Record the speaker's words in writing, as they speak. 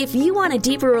If you want a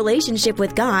deeper relationship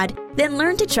with God, then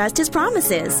learn to trust His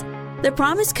promises. The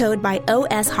Promise Code by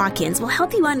O.S. Hawkins will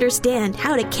help you understand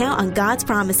how to count on God's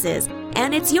promises,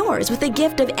 and it's yours with a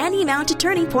gift of any amount to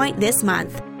Turning Point this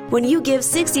month. When you give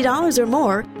 $60 or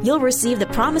more, you'll receive the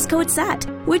Promise Code set,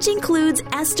 which includes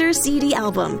Esther CD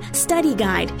album, study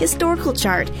guide, historical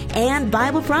chart, and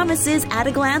Bible Promises at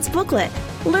a Glance booklet.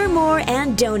 Learn more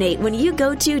and donate when you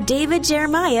go to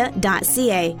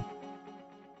davidjeremiah.ca.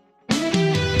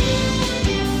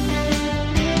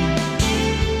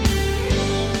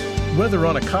 Whether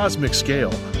on a cosmic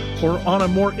scale or on a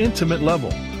more intimate level,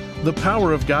 the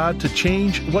power of God to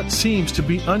change what seems to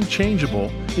be unchangeable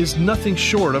is nothing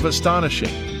short of astonishing.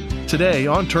 Today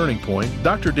on Turning Point,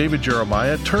 Dr. David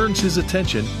Jeremiah turns his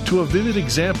attention to a vivid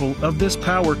example of this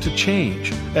power to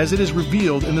change as it is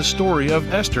revealed in the story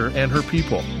of Esther and her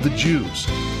people, the Jews.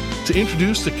 To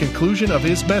introduce the conclusion of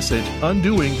his message,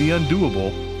 Undoing the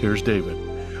Undoable, here's David.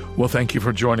 Well, thank you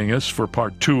for joining us for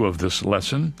part 2 of this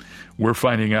lesson. We're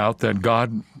finding out that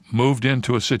God moved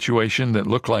into a situation that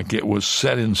looked like it was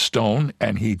set in stone,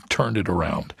 and He turned it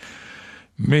around.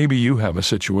 Maybe you have a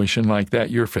situation like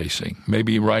that you're facing.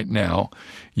 Maybe right now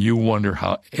you wonder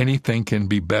how anything can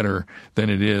be better than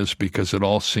it is because it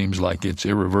all seems like it's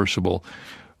irreversible.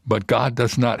 But God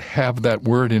does not have that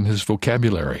word in His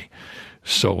vocabulary.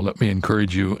 So let me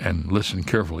encourage you and listen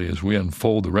carefully as we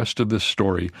unfold the rest of this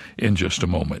story in just a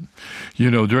moment. You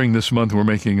know, during this month we're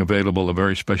making available a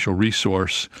very special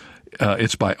resource.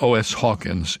 It's by O.S.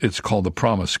 Hawkins. It's called The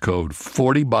Promise Code,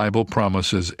 40 Bible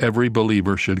Promises Every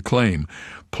Believer Should Claim,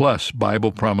 plus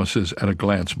Bible Promises at a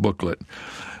Glance booklet.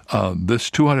 This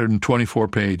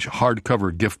 224-page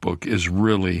hardcover gift book is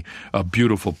really a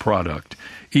beautiful product.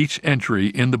 Each entry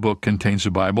in the book contains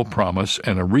a Bible promise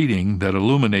and a reading that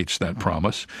illuminates that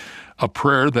promise, a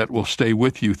prayer that will stay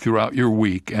with you throughout your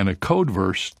week, and a code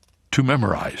verse to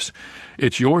memorize.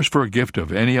 It's yours for a gift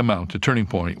of any amount to Turning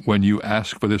Point. When you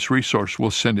ask for this resource,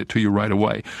 we'll send it to you right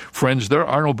away. Friends, there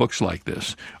are no books like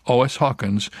this. O.S.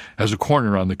 Hawkins has a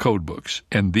corner on the code books,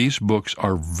 and these books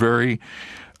are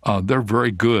they're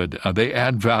very good. They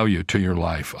add value to your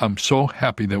life. I'm so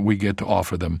happy that we get to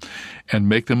offer them and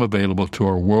make them available to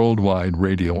our worldwide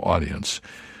radio audience.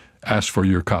 Ask for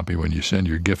your copy when you send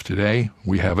your gift today.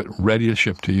 We have it ready to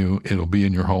ship to you. It'll be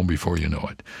in your home before you know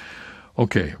it.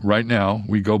 Okay, right now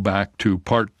we go back to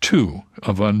part 2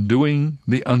 of Undoing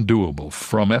the Undoable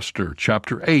from Esther,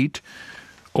 chapter 8.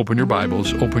 Open your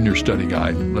Bibles, open your study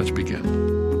guide. Let's begin.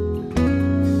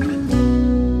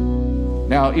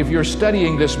 Now, if you're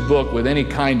studying this book with any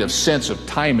kind of sense of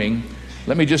timing,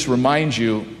 let me just remind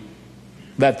you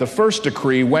that the first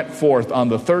decree went forth on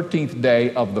the 13th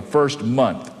day of the first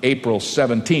month, April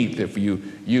 17th, if you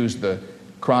use the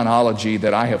chronology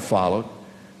that I have followed.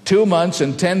 2 months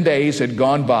and 10 days had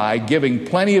gone by, giving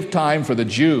plenty of time for the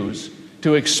Jews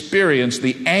to experience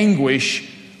the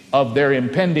anguish of their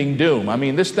impending doom. I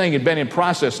mean, this thing had been in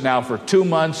process now for 2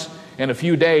 months and a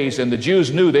few days, and the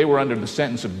Jews knew they were under the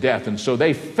sentence of death, and so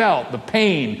they felt the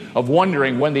pain of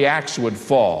wondering when the axe would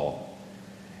fall.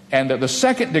 And the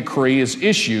second decree is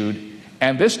issued,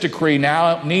 and this decree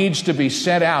now needs to be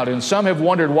sent out. And some have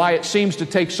wondered why it seems to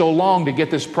take so long to get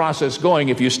this process going.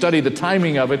 If you study the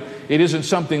timing of it, it isn't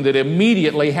something that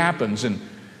immediately happens. And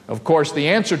of course, the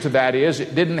answer to that is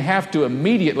it didn't have to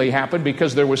immediately happen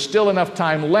because there was still enough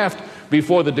time left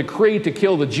before the decree to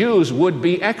kill the Jews would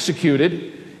be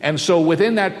executed. And so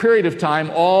within that period of time,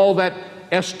 all that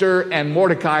Esther and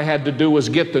Mordecai had to do was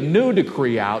get the new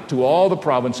decree out to all the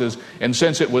provinces. And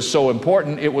since it was so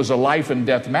important, it was a life and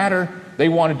death matter, they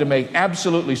wanted to make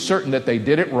absolutely certain that they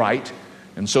did it right.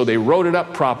 And so they wrote it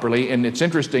up properly. And it's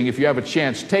interesting, if you have a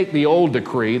chance, take the old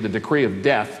decree, the decree of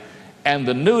death, and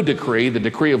the new decree, the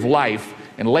decree of life,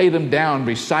 and lay them down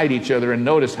beside each other and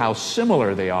notice how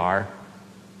similar they are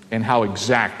and how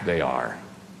exact they are.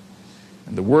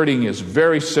 And the wording is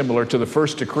very similar to the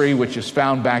first decree, which is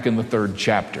found back in the 3rd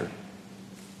chapter.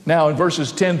 Now, in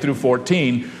verses 10 through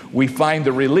 14, we find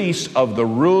the release of the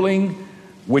ruling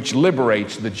which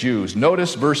liberates the Jews.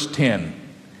 Notice verse 10.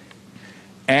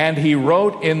 And he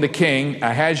wrote in the king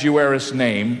Ahasuerus'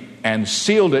 name and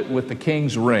sealed it with the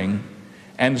king's ring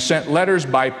and sent letters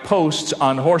by posts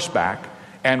on horseback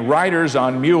and riders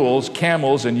on mules,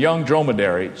 camels, and young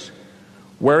dromedaries,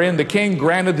 wherein the king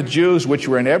granted the Jews which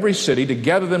were in every city to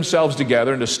gather themselves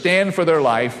together and to stand for their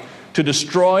life, to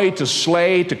destroy, to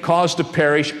slay, to cause to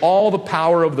perish all the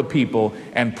power of the people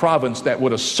and province that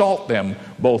would assault them,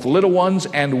 both little ones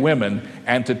and women,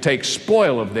 and to take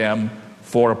spoil of them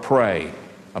for a prey.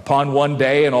 Upon one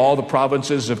day in all the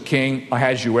provinces of King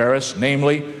Ahasuerus,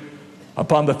 namely,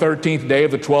 upon the 13th day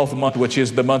of the 12th month, which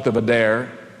is the month of Adar,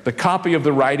 the copy of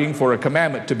the writing for a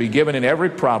commandment to be given in every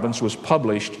province was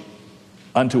published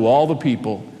unto all the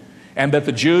people, and that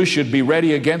the Jews should be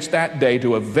ready against that day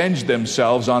to avenge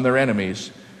themselves on their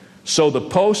enemies. So the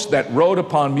posts that rode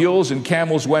upon mules and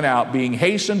camels went out, being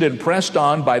hastened and pressed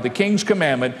on by the king's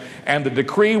commandment, and the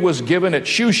decree was given at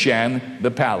Shushan the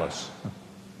palace.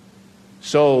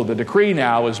 So the decree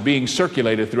now is being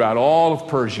circulated throughout all of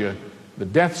Persia. The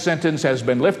death sentence has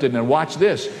been lifted, and watch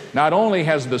this. Not only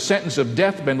has the sentence of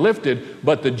death been lifted,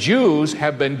 but the Jews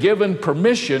have been given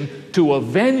permission to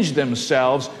avenge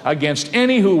themselves against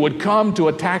any who would come to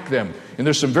attack them. And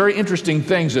there's some very interesting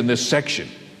things in this section.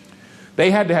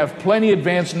 They had to have plenty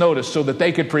advance notice so that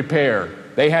they could prepare.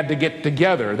 They had to get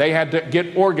together. They had to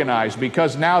get organized,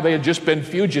 because now they had just been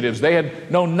fugitives. They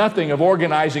had known nothing of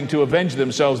organizing to avenge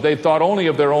themselves. They thought only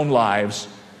of their own lives.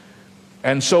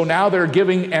 And so now they're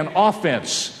giving an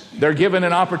offense. They're given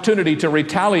an opportunity to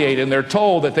retaliate, and they're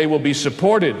told that they will be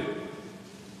supported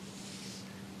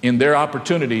in their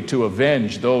opportunity to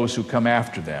avenge those who come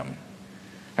after them.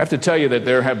 I have to tell you that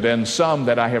there have been some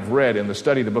that I have read in the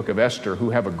study of the book of Esther who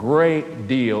have a great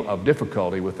deal of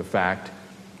difficulty with the fact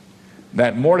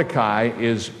that Mordecai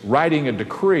is writing a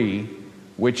decree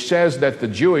which says that the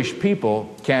Jewish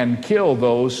people can kill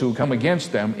those who come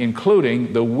against them,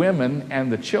 including the women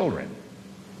and the children.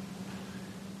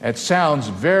 It sounds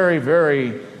very,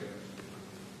 very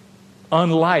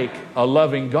unlike a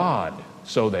loving God,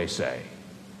 so they say.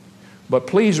 But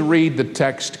please read the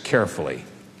text carefully.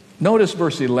 Notice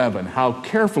verse 11, how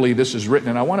carefully this is written,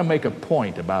 and I want to make a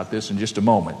point about this in just a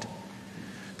moment.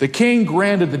 The king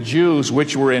granted the Jews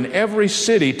which were in every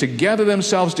city to gather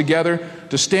themselves together,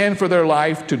 to stand for their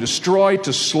life, to destroy,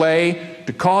 to slay,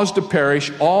 to cause to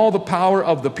perish all the power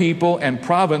of the people and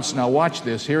province. Now watch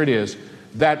this, here it is.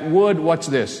 That would, what's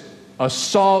this?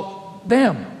 Assault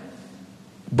them,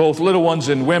 both little ones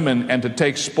and women, and to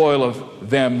take spoil of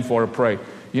them for a prey.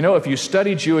 You know, if you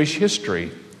study Jewish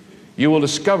history, you will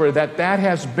discover that that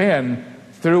has been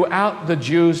throughout the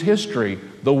Jews' history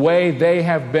the way they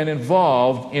have been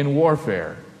involved in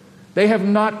warfare. They have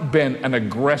not been an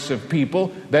aggressive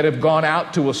people that have gone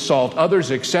out to assault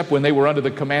others, except when they were under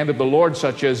the command of the Lord,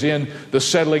 such as in the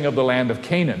settling of the land of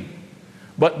Canaan.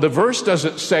 But the verse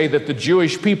doesn't say that the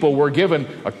Jewish people were given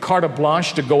a carte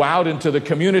blanche to go out into the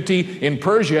community in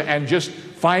Persia and just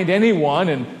find anyone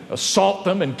and assault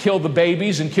them and kill the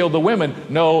babies and kill the women.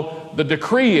 No, the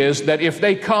decree is that if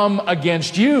they come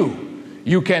against you,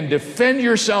 you can defend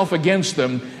yourself against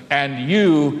them, and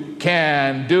you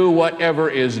can do whatever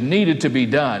is needed to be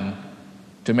done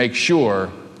to make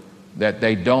sure that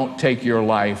they don't take your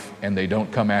life and they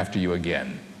don't come after you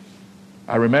again.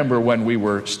 I remember when we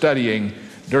were studying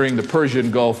during the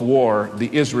Persian Gulf War,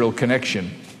 the Israel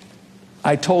connection,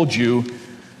 I told you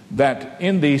that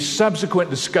in the subsequent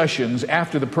discussions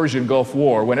after the Persian Gulf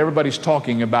War, when everybody's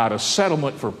talking about a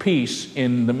settlement for peace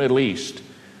in the Middle East,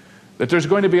 that there's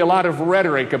going to be a lot of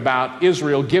rhetoric about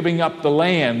Israel giving up the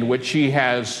land which she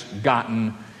has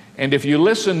gotten. And if you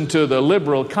listen to the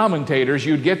liberal commentators,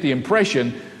 you'd get the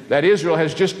impression that Israel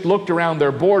has just looked around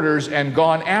their borders and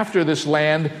gone after this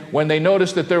land when they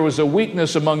noticed that there was a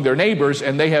weakness among their neighbors,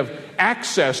 and they have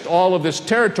accessed all of this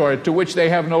territory to which they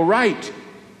have no right.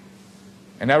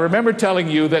 And I remember telling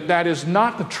you that that is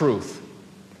not the truth.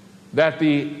 That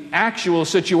the actual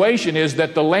situation is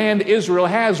that the land Israel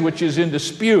has, which is in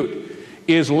dispute,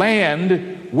 is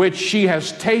land which she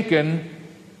has taken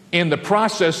in the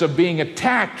process of being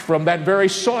attacked from that very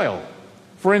soil.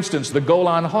 For instance, the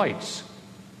Golan Heights.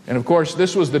 And of course,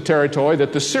 this was the territory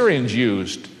that the Syrians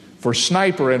used for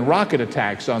sniper and rocket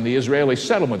attacks on the Israeli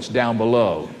settlements down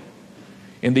below.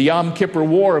 In the Yom Kippur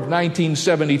War of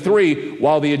 1973,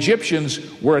 while the Egyptians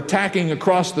were attacking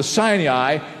across the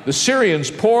Sinai, the Syrians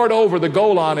poured over the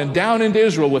Golan and down into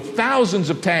Israel with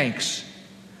thousands of tanks.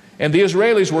 And the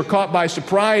Israelis were caught by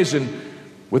surprise, and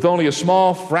with only a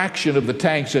small fraction of the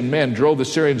tanks and men, drove the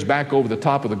Syrians back over the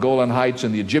top of the Golan Heights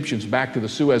and the Egyptians back to the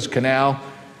Suez Canal.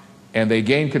 And they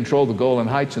gained control of the Golan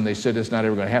Heights, and they said, it's not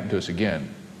ever going to happen to us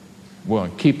again. We're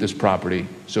going to keep this property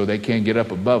so they can't get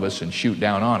up above us and shoot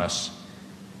down on us.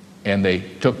 And they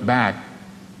took back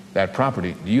that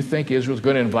property. Do you think Israel's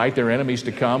going to invite their enemies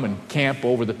to come and camp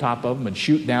over the top of them and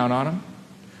shoot down on them?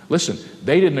 Listen,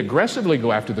 they didn't aggressively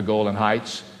go after the Golan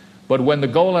Heights, but when the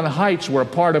Golan Heights were a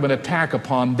part of an attack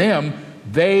upon them,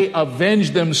 they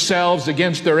avenged themselves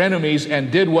against their enemies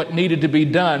and did what needed to be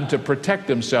done to protect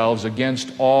themselves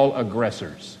against all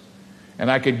aggressors. And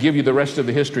I could give you the rest of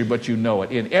the history, but you know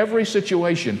it. In every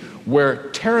situation where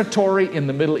territory in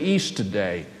the Middle East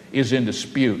today is in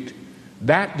dispute,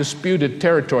 That disputed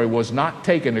territory was not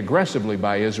taken aggressively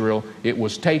by Israel. It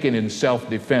was taken in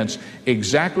self-defense,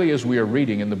 exactly as we are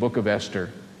reading in the book of Esther.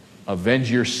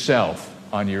 Avenge yourself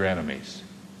on your enemies.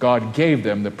 God gave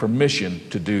them the permission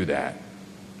to do that.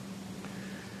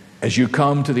 As you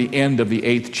come to the end of the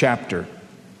 8th chapter,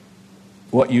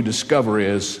 what you discover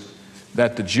is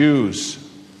that the Jews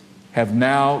have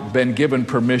now been given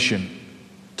permission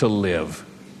to live.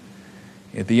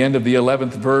 At the end of the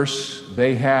 11th verse,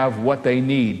 they have what they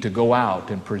need to go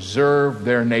out and preserve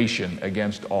their nation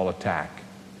against all attack.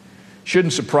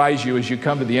 Shouldn't surprise you as you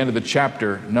come to the end of the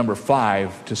chapter, number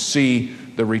 5, to see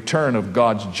the return of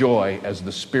God's joy as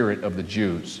the spirit of the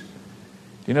Jews.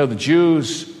 You know, the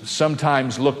Jews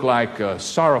sometimes look like a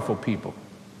sorrowful people.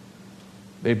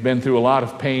 They've been through a lot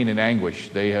of pain and anguish.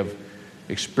 They have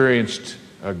experienced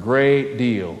a great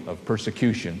deal of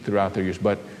persecution throughout their years.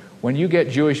 But when you get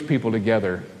Jewish people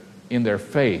together in their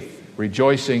faith,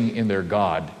 rejoicing in their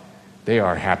God, they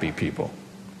are happy people.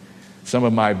 Some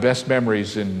of my best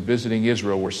memories in visiting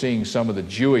Israel were seeing some of the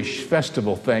Jewish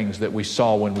festival things that we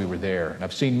saw when we were there. And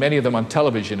I've seen many of them on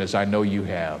television, as I know you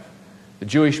have. The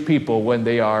Jewish people, when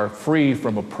they are free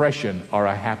from oppression, are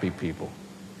a happy people.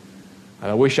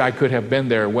 I wish I could have been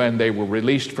there when they were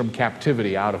released from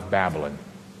captivity out of Babylon.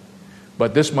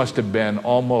 But this must have been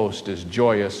almost as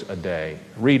joyous a day.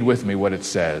 Read with me what it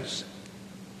says,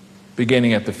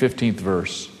 beginning at the 15th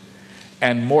verse.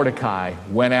 And Mordecai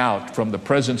went out from the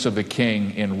presence of the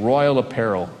king in royal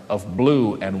apparel of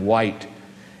blue and white,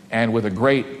 and with a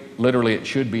great, literally it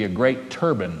should be a great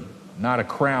turban, not a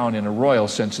crown in a royal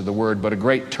sense of the word, but a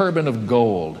great turban of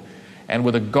gold, and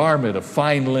with a garment of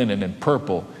fine linen and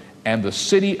purple. And the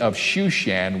city of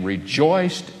Shushan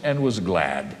rejoiced and was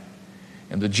glad.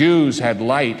 And the Jews had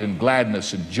light and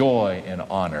gladness and joy and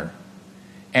honor.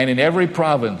 And in every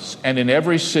province and in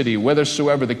every city,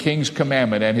 whithersoever the king's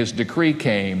commandment and his decree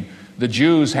came, the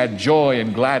Jews had joy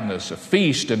and gladness, a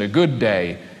feast and a good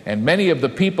day. And many of the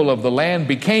people of the land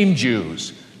became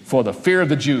Jews, for the fear of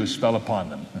the Jews fell upon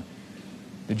them.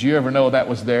 Did you ever know that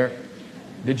was there?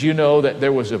 Did you know that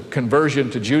there was a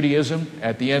conversion to Judaism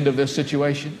at the end of this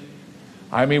situation?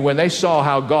 I mean, when they saw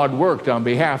how God worked on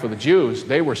behalf of the Jews,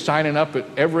 they were signing up at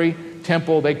every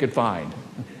temple they could find.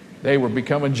 They were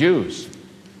becoming Jews.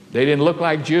 They didn't look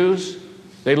like Jews.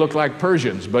 They looked like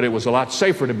Persians, but it was a lot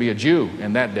safer to be a Jew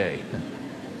in that day.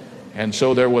 And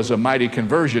so there was a mighty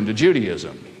conversion to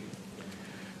Judaism.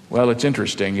 Well, it's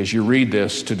interesting as you read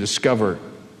this to discover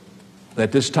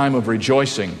that this time of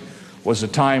rejoicing was a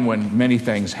time when many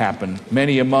things happened.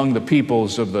 Many among the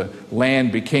peoples of the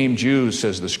land became Jews,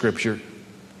 says the Scripture.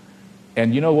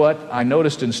 And you know what? I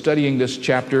noticed in studying this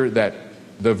chapter that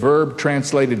the verb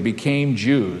translated became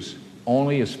Jews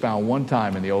only is found one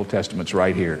time in the Old Testament. It's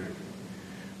right here.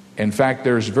 In fact,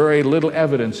 there's very little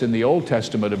evidence in the Old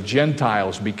Testament of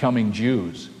Gentiles becoming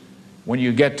Jews. When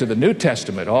you get to the New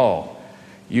Testament,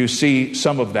 you see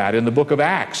some of that in the book of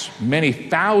Acts. Many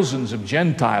thousands of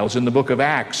Gentiles in the book of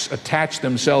Acts attached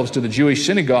themselves to the Jewish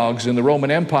synagogues in the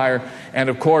Roman Empire. And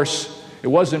of course, it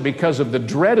wasn't because of the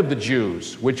dread of the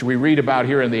Jews, which we read about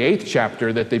here in the 8th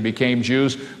chapter, that they became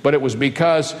Jews, but it was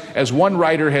because, as one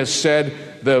writer has said,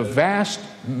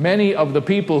 many of the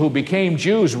people who became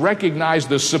Jews recognized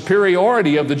the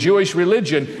superiority of the Jewish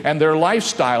religion and their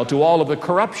lifestyle to all of the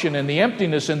corruption and the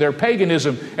emptiness in their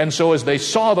paganism. And so as they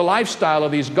saw the lifestyle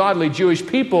of these godly Jewish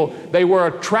people, they were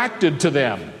attracted to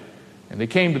them. And they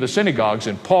came to the synagogues,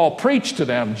 and Paul preached to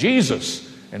them Jesus,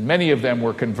 and many of them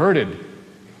were converted,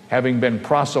 having been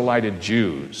proselyted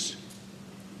Jews.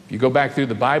 If you go back through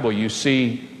the Bible, you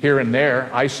see here and there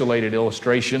isolated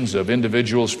illustrations of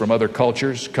individuals from other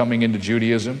cultures coming into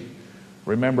Judaism.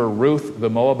 Remember Ruth the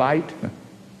Moabite,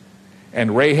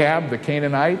 and Rahab the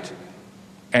Canaanite,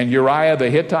 and Uriah the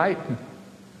Hittite?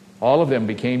 All of them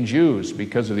became Jews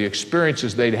because of the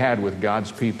experiences they'd had with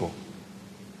God's people.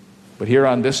 But here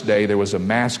on this day, there was a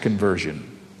mass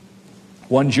conversion.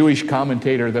 One Jewish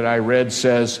commentator that I read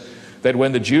says that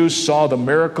when the Jews saw the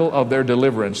miracle of their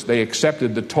deliverance, they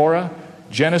accepted the Torah,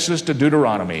 Genesis to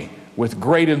Deuteronomy, with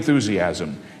great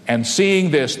enthusiasm. And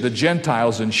seeing this, the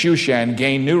Gentiles in Shushan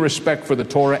gained new respect for the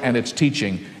Torah and its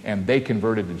teaching, and they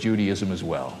converted to Judaism as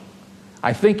well.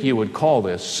 I think you would call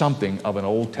this something of an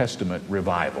Old Testament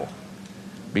revival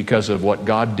because of what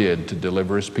God did to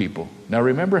deliver his people. Now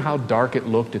remember how dark it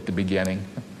looked at the beginning?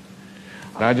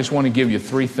 And I just want to give you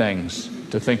 3 things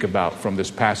to think about from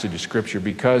this passage of Scripture,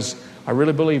 because I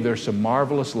really believe there's some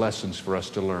marvelous lessons for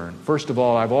us to learn. First of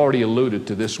all, I've already alluded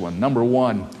to this one. Number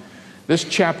 1, this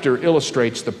chapter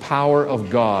illustrates the power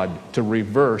of God to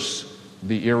reverse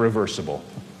the irreversible.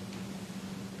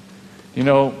 You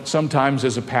know, sometimes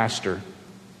as a pastor,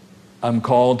 I'm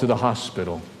called to the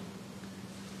hospital,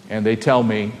 and they tell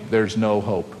me there's no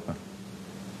hope.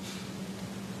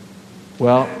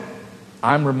 Well,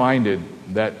 I'm reminded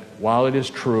that while it is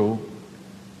true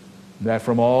that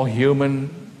from all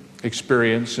human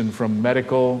experience and from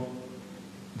medical,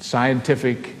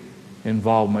 scientific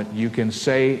involvement, you can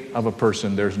say of a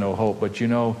person there's no hope. But you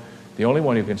know, the only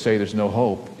one who can say there's no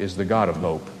hope is the God of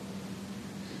hope.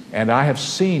 And I have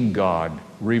seen God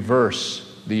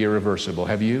reverse the irreversible.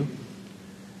 Have you?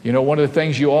 You know, one of the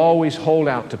things you always hold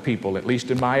out to people, at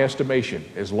least in my estimation,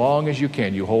 as long as you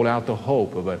can, you hold out the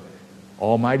hope of an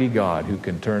almighty God who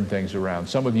can turn things around.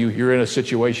 Some of you, you're in a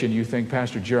situation, you think,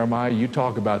 Pastor Jeremiah, you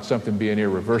talk about something being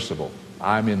irreversible.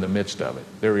 I'm in the midst of it.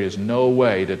 There is no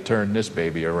way to turn this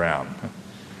baby around.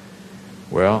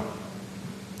 Well,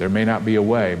 there may not be a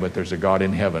way, but there's a God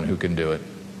in heaven who can do it.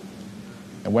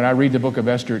 And when I read the book of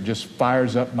Esther, it just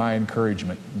fires up my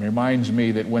encouragement. It reminds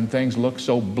me that when things look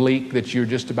so bleak that you're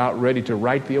just about ready to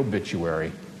write the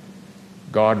obituary,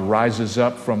 God rises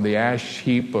up from the ash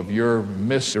heap of your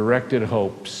misdirected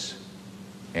hopes,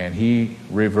 and He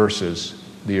reverses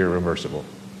the irreversible.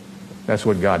 That's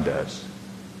what God does.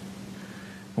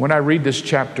 When I read this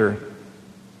chapter,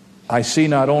 I see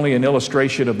not only an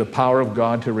illustration of the power of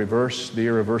God to reverse the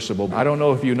irreversible. I don't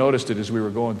know if you noticed it as we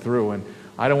were going through, and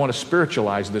I don't want to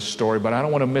spiritualize this story, but I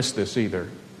don't want to miss this either.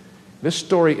 This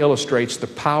story illustrates the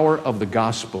power of the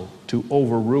gospel to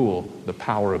overrule the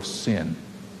power of sin.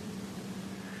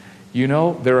 You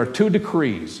know, there are two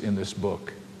decrees in this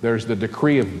book. There's the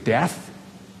decree of death,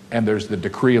 and there's the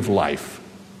decree of life.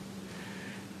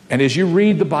 And as you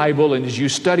read the Bible and as you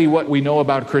study what we know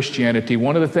about Christianity,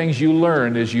 one of the things you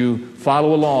learn as you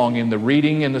follow along in the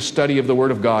reading and the study of the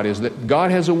Word of God is that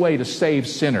God has a way to save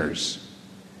sinners.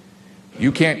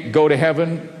 You can't go to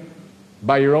heaven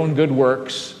by your own good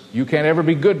works. You can't ever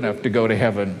be good enough to go to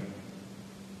heaven.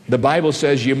 The Bible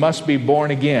says you must be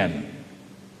born again.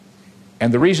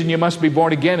 And the reason you must be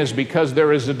born again is because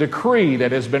there is a decree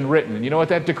that has been written. And you know what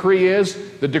that decree is?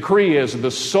 The decree is, the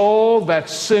soul that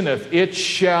sinneth, it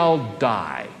shall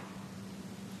die.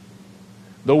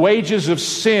 The wages of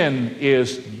sin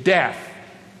is death.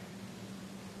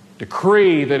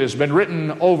 Decree that has been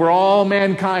written over all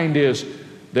mankind is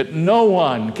that no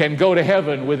one can go to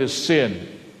heaven with his sin.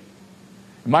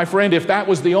 My friend, if that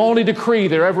was the only decree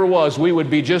there ever was, we would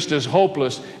be just as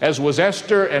hopeless as was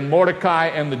Esther and Mordecai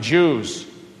and the Jews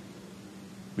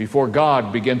before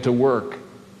God began to work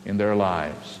in their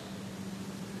lives.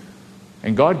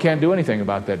 And God can't do anything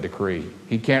about that decree.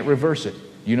 He can't reverse it.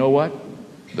 You know what?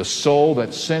 The soul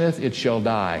that sinneth, it shall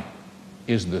die,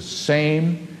 is the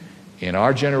same in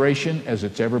our generation as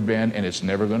it's ever been, and it's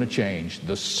never going to change.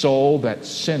 The soul that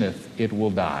sinneth, it will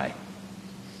die.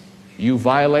 You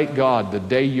violate God the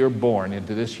day you're born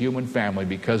into this human family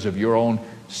because of your own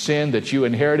sin that you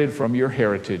inherited from your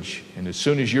heritage. And as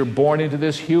soon as you're born into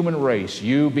this human race,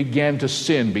 you begin to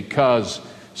sin because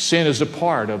sin is a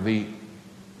part of the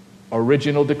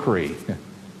original decree.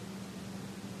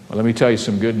 Well, let me tell you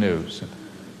some good news.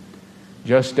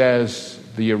 Just as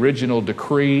the original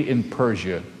decree in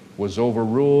Persia was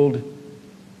overruled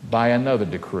by another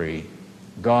decree,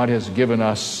 God has given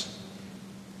us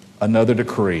another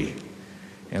decree.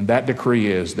 And that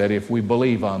decree is that if we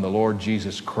believe on the Lord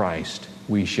Jesus Christ,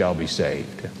 we shall be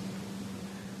saved.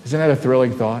 Isn't that a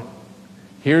thrilling thought?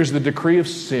 Here's the decree of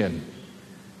sin.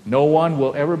 No one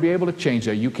will ever be able to change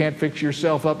that. You can't fix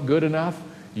yourself up good enough.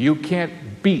 You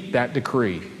can't beat that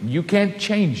decree. You can't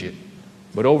change it.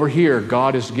 But over here,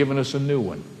 God has given us a new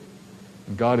one.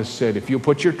 And God has said, if you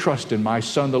put your trust in my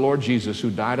Son, the Lord Jesus, who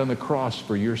died on the cross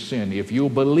for your sin, if you'll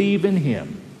believe in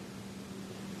Him,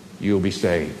 you'll be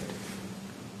saved.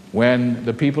 When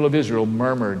the people of Israel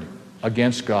murmured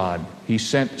against God, He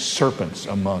sent serpents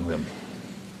among them.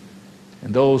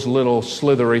 And those little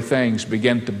slithery things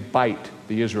began to bite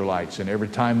the Israelites, and every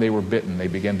time they were bitten, they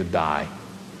began to die.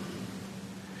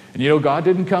 And you know, God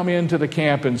didn't come into the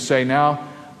camp and say, now,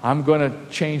 I'm going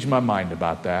to change my mind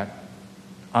about that.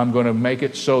 I'm going to make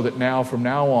it so that now, from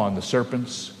now on, the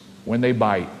serpents, when they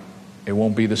bite, it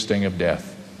won't be the sting of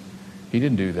death. He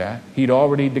didn't do that. He'd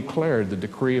already declared the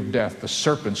decree of death. The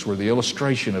serpents were the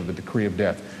illustration of the decree of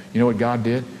death. You know what God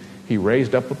did? He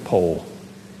raised up a pole,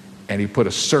 and He put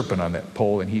a serpent on that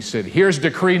pole, and He said, here's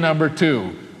decree number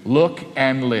 2, look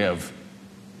and live.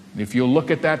 And if you'll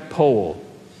look at that pole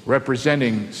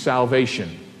representing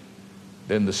salvation,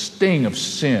 then the sting of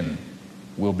sin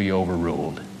will be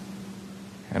overruled.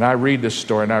 And I read this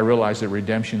story, and I realize that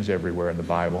redemption's everywhere in the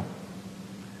Bible.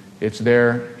 It's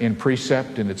there in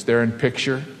precept, and it's there in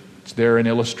picture. It's there in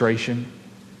illustration.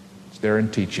 It's there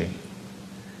in teaching.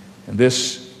 And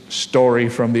this story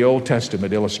from the Old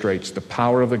Testament illustrates the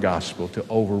power of the gospel to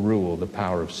overrule the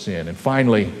power of sin. And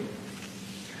finally,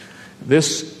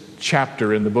 this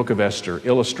chapter in the book of Esther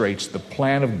illustrates the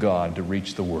plan of God to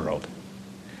reach the world.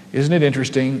 Isn't it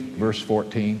interesting, verse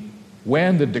 14?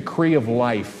 When the decree of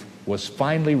life was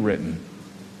finally written,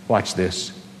 watch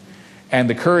this, and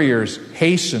the couriers,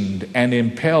 hastened and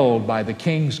impelled by the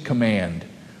king's command,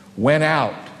 went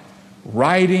out,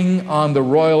 riding on the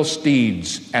royal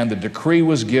steeds, and the decree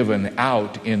was given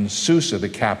out in Susa, the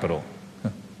capital.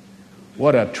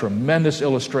 What a tremendous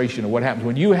illustration of what happens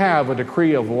when you have a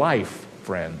decree of life,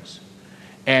 friends,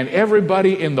 and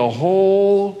everybody in the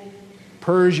whole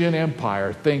Persian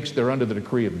Empire thinks they're under the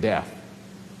decree of death.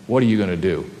 What are you going to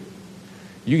do?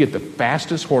 You get the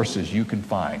fastest horses you can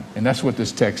find, and that's what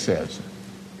this text says.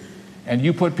 And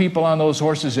you put people on those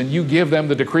horses and you give them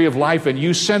the decree of life and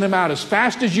you send them out as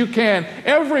fast as you can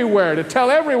everywhere to tell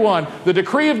everyone the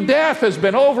decree of death has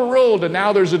been overruled and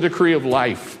now there's a decree of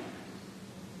life.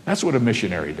 That's what a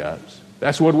missionary does.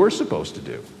 That's what we're supposed to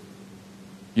do.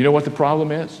 You know what the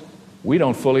problem is? We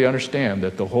don't fully understand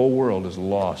that the whole world is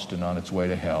lost and on its way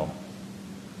to hell.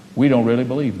 We don't really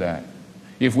believe that.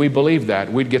 If we believed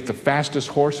that, we'd get the fastest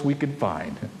horse we could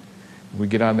find. We'd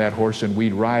get on that horse and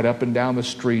we'd ride up and down the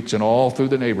streets and all through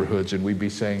the neighborhoods and we'd be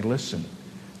saying, listen,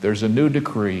 there's a new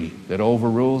decree that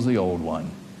overrules the old one.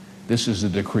 This is the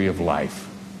decree of life.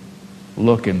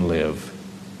 Look and live.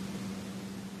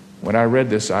 When I read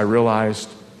this, I realized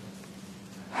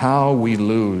how we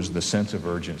lose the sense of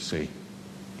urgency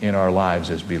in our lives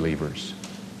as believers.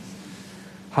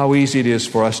 How easy it is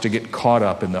for us to get caught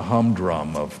up in the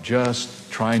humdrum of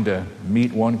just trying to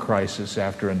meet one crisis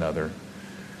after another.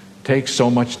 It takes so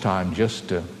much time just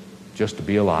to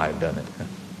be alive, doesn't it?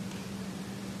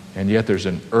 And yet there's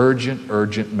an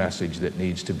urgent message that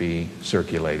needs to be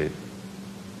circulated.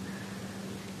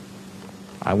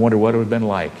 I wonder what it would have been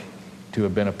like to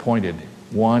have been appointed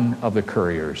one of the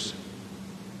couriers,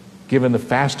 given the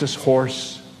fastest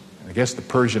horse. I guess the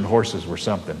Persian horses were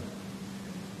something.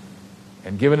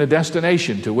 And given a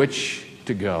destination to which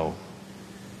to go.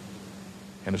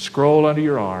 And a scroll under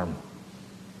your arm.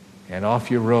 And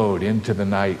off you rode into the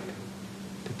night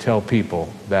to tell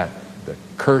people that the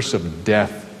curse of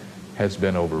death has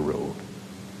been overruled.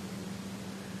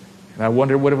 And I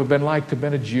wonder what it would have been like to have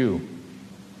been a Jew.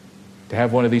 To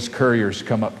have one of these couriers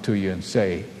come up to you and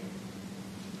say,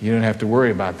 you don't have to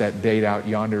worry about that date out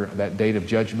yonder, that date of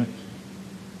judgment.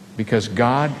 Because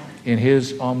God, in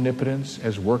His omnipotence,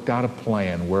 has worked out a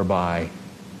plan whereby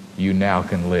you now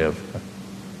can live.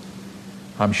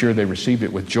 I'm sure they received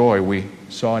it with joy. We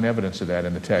saw an evidence of that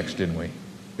in the text, didn't we?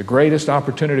 The greatest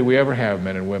opportunity we ever have,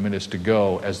 men and women, is to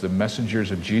go as the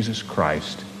messengers of Jesus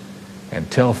Christ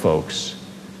and tell folks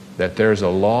that there's a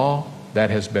law that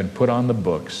has been put on the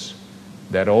books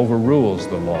that overrules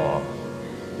the law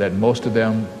that most of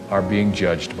them are being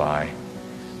judged by.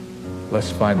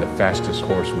 Let's find the fastest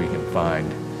horse we can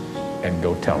find and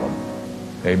go tell them.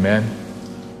 Amen?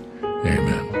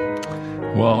 Amen.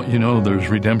 Well, you know, there's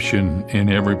redemption in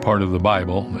every part of the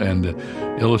Bible and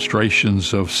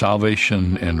illustrations of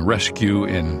salvation and rescue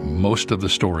in most of the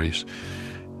stories,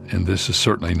 and this is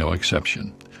certainly no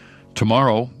exception.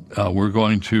 Tomorrow, we're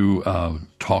going to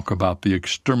talk about the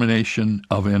extermination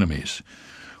of enemies.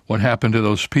 What happened to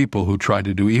those people who tried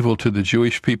to do evil to the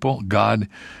Jewish people? God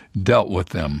dealt with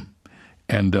them.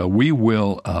 And we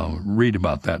will read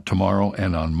about that tomorrow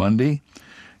and on Monday.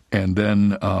 And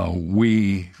then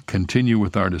we continue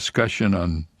with our discussion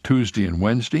on Tuesday and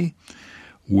Wednesday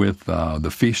with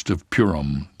the Feast of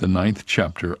Purim, the 9th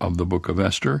chapter of the book of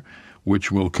Esther,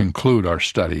 which will conclude our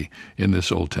study in this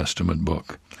Old Testament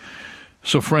book.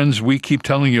 So, friends, we keep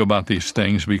telling you about these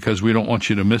things because we don't want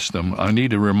you to miss them. I need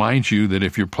to remind you that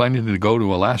if you're planning to go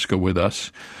to Alaska with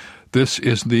us, this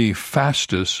is the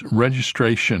fastest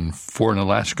registration for an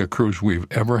Alaska cruise we've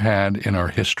ever had in our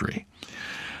history.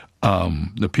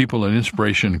 The people at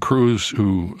Inspiration Cruise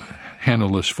who handle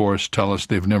this for us tell us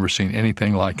they've never seen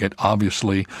anything like it.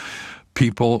 Obviously,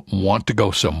 people want to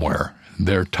go somewhere.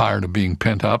 They're tired of being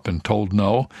pent up and told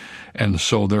no, and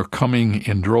so they're coming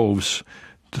in droves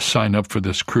to sign up for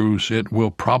this cruise. It will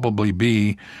probably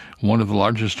be one of the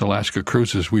largest Alaska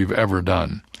cruises we've ever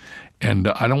done. And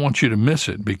I don't want you to miss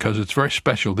it because it's very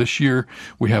special. This year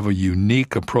we have a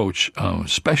unique approach,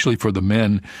 especially for the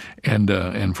men and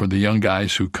for the young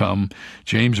guys who come.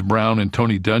 James Brown and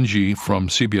Tony Dungy from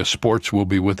CBS Sports will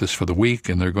be with us for the week,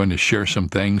 and they're going to share some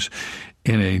things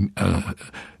in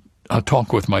a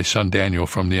talk with my son Daniel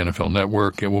from the NFL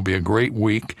Network. It will be a great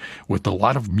week with a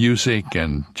lot of music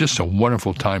and just a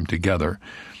wonderful time together.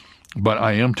 But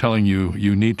I am telling you,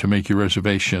 you need to make your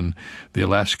reservation. The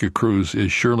Alaska cruise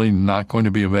is surely not going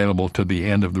to be available to the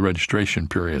end of the registration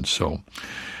period. So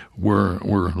we're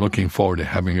looking forward to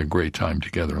having a great time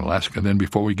together in Alaska. Then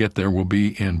before we get there, we'll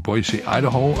be in Boise,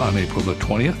 Idaho on April the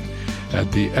 20th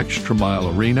at the Extra Mile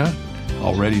Arena.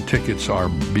 Already tickets are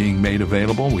being made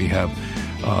available. We have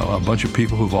a bunch of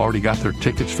people who've already got their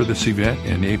tickets for this event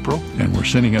in April, and we're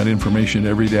sending out information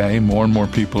every day. More and more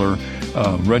people are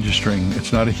registering.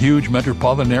 It's not a huge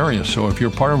metropolitan area, so if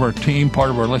you're part of our team, part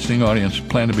of our listening audience,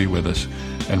 plan to be with us,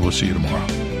 and we'll see you tomorrow.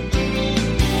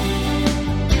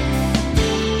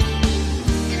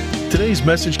 Today's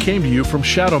message came to you from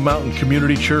Shadow Mountain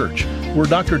Community Church, where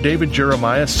Dr. David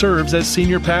Jeremiah serves as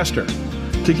senior pastor.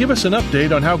 To give us an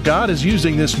update on how God is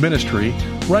using this ministry,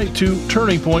 write to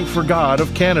Turning Point for God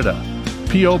of Canada,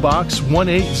 P.O. Box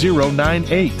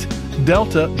 18098,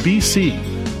 Delta, BC,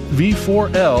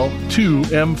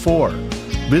 V4L2M4.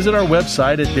 Visit our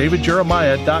website at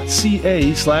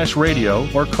davidjeremiah.ca/radio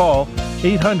or call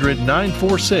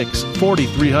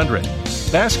 800-946-4300.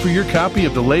 Ask for your copy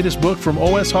of the latest book from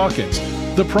O.S. Hawkins,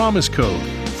 The Promise Code,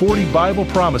 40 Bible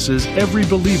Promises Every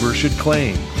Believer Should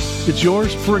Claim. It's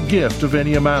yours for a gift of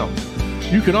any amount.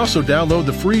 You can also download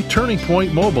the free Turning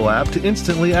Point mobile app to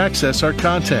instantly access our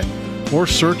content, or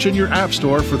search in your app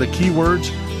store for the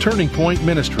keywords Turning Point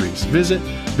Ministries. Visit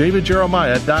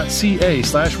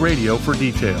davidjeremiah.ca/radio for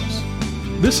details.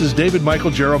 This is David Michael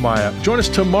Jeremiah. Join us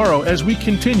tomorrow as we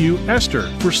continue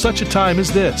Esther for such a time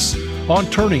as this on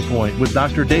Turning Point with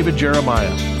Dr. David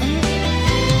Jeremiah.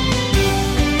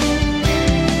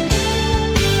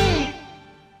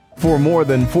 For more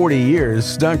than 40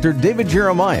 years, Dr. David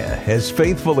Jeremiah has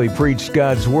faithfully preached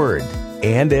God's Word.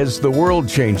 And as the world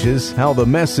changes, how the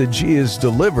message is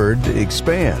delivered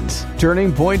expands.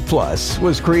 Turning Point Plus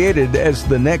was created as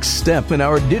the next step in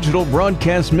our digital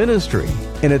broadcast ministry.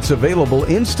 And it's available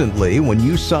instantly when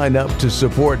you sign up to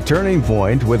support Turning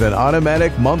Point with an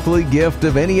automatic monthly gift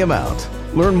of any amount.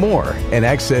 Learn more and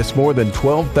access more than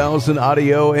 12,000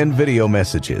 audio and video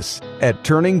messages at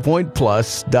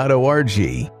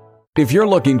turningpointplus.org. If you're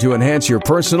looking to enhance your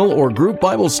personal or group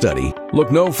Bible study, look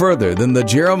no further than the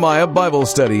Jeremiah Bible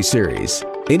Study Series.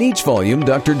 In each volume,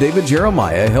 Dr. David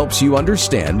Jeremiah helps you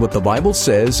understand what the Bible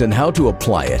says and how to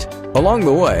apply it. Along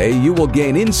the way, you will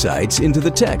gain insights into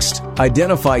the text,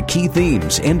 identify key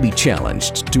themes, and be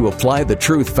challenged to apply the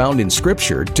truth found in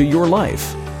Scripture to your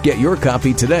life. Get your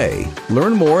copy today.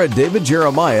 Learn more at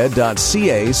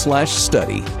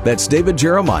davidjeremiah.ca/study. That's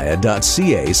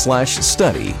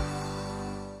davidjeremiah.ca/study.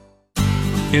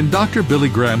 In Dr. Billy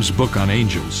Graham's book on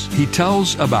angels, he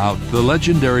tells about the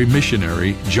legendary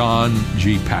missionary John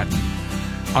G. Paton.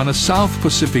 On a South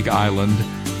Pacific island,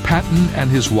 Paton and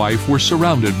his wife were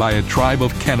surrounded by a tribe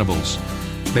of cannibals.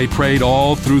 They prayed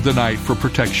all through the night for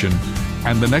protection,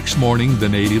 and the next morning the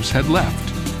natives had left.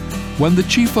 When the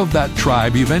chief of that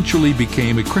tribe eventually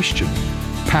became a Christian,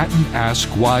 Paton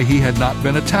asked why he had not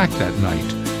been attacked that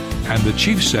night. And the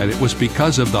chief said it was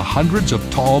because of the hundreds of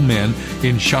tall men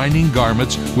in shining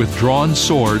garments with drawn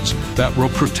swords that were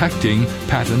protecting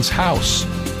Paton's house.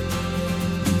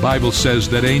 The Bible says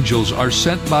that angels are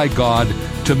sent by God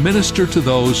to minister to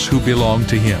those who belong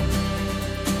to Him.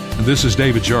 And this is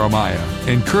David Jeremiah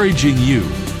encouraging you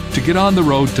to get on the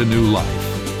road to new life.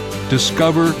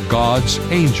 Discover God's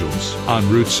angels on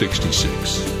Route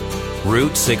 66.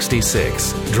 Route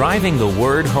 66, driving the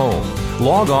word home.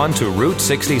 Log on to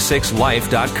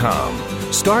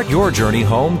Route66Life.com. Start your journey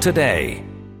home today.